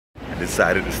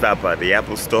decided to stop by the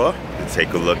Apple Store to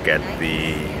take a look at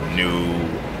the new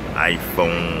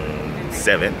iPhone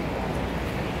 7.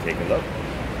 Take a look.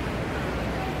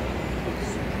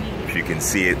 If you can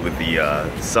see it with the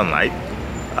sunlight.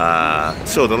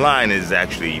 So the line is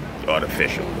actually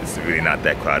artificial. It's really not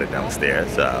that crowded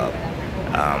downstairs.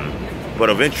 But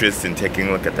of interest in taking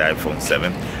a look at the iPhone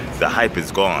 7, the hype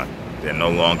is gone. There are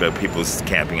no longer people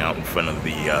camping out in front of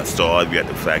the store. We at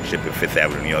the flagship at 5th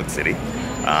Avenue, New York City.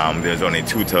 There's only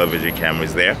 2 television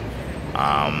cameras there.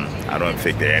 I don't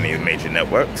think there are any major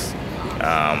networks.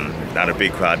 Not a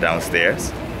big crowd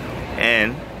downstairs.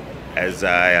 And as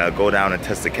I go down and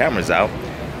test the cameras out,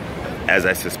 as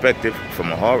I suspected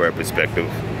from a hardware perspective,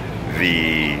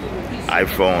 the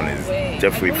iPhone is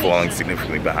definitely falling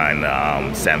significantly behind the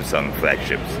Samsung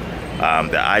flagships.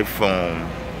 The iPhone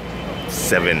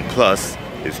 7 Plus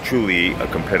is truly a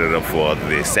competitor for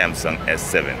the Samsung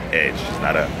S7 Edge. It's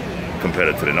not a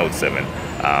competitor to the Note 7.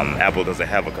 Apple doesn't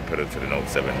have a competitor to the Note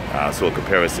 7, so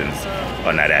comparisons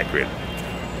are not accurate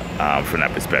from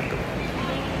that perspective.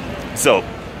 So,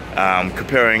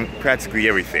 comparing practically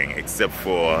everything except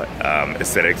for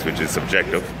aesthetics, which is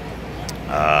subjective.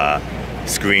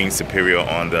 Screen superior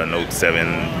on the Note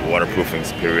 7, waterproofing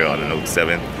superior on the Note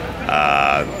 7.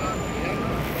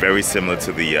 Very similar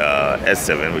to the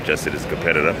S7, which I said is a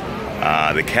competitor.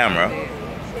 The camera,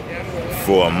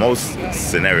 for most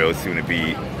scenarios, seem to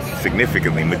be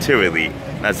materially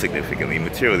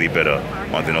better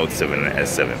on the Note 7 and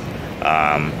S7.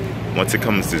 Once it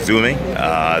comes to zooming,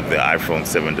 the iPhone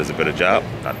 7 does a better job.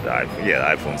 Not the iPhone,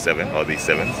 yeah, the iPhone 7 or these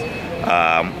 7s.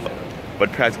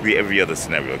 But practically every other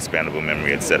scenario, expandable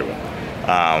memory, etc.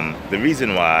 The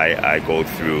reason why I go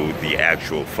through the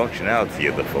actual functionality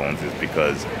of the phones is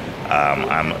because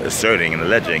I'm asserting and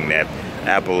alleging that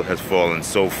Apple has fallen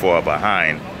so far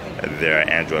behind their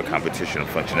Android competition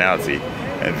functionality,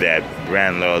 and that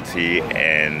brand loyalty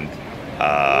and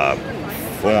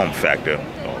form factor,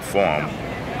 or form,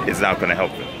 is not going to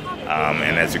help them.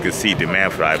 And as you can see,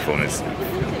 demand for iPhone is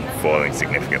falling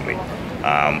significantly.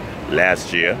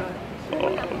 Last year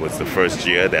was the first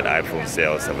year that iPhone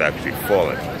sales have actually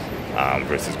fallen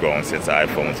versus growing since the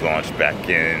iPhone was launched back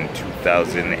in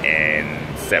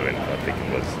 2007, I think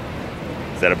it was.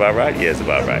 Is that about right? Yeah, it's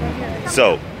about right.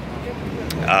 So,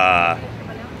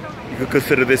 you could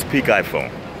consider this peak iPhone,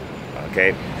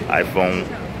 okay? iPhone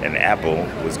and Apple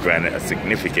was granted a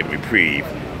significant reprieve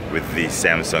with the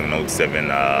Samsung Note 7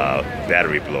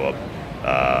 battery blow-up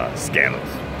scandals.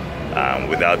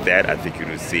 Without that, I think you'd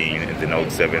have seen the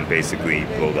Note 7 basically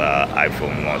blow the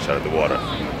iPhone launch out of the water,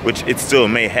 which it still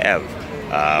may have.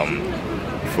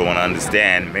 If you want to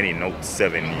understand, many Note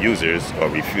 7 users are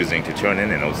refusing to turn in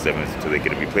their Note 7s until they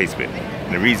get a replacement.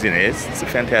 And the reason is, it's a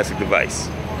fantastic device.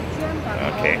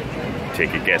 Okay,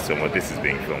 take a guess on what this is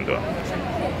being filmed on.